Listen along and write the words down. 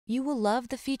You will love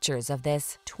the features of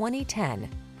this 2010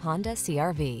 Honda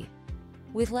CR-V.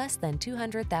 With less than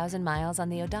 200,000 miles on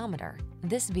the odometer,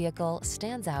 this vehicle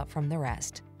stands out from the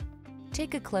rest.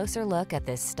 Take a closer look at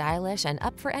this stylish and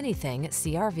up-for-anything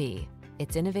CR-V.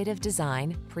 Its innovative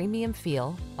design, premium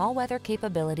feel, all-weather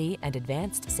capability, and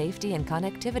advanced safety and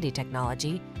connectivity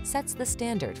technology sets the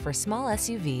standard for small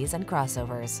SUVs and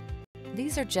crossovers.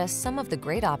 These are just some of the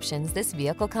great options this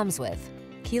vehicle comes with: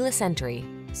 keyless entry,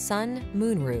 sun,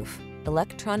 moonroof,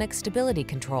 electronic stability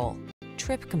control,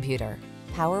 trip computer,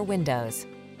 power windows,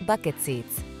 bucket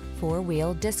seats,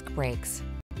 four-wheel disc brakes,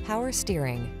 power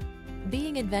steering.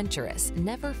 Being adventurous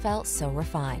never felt so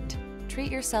refined. Treat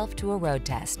yourself to a road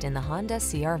test in the Honda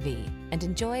CR-V and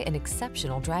enjoy an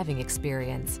exceptional driving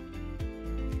experience.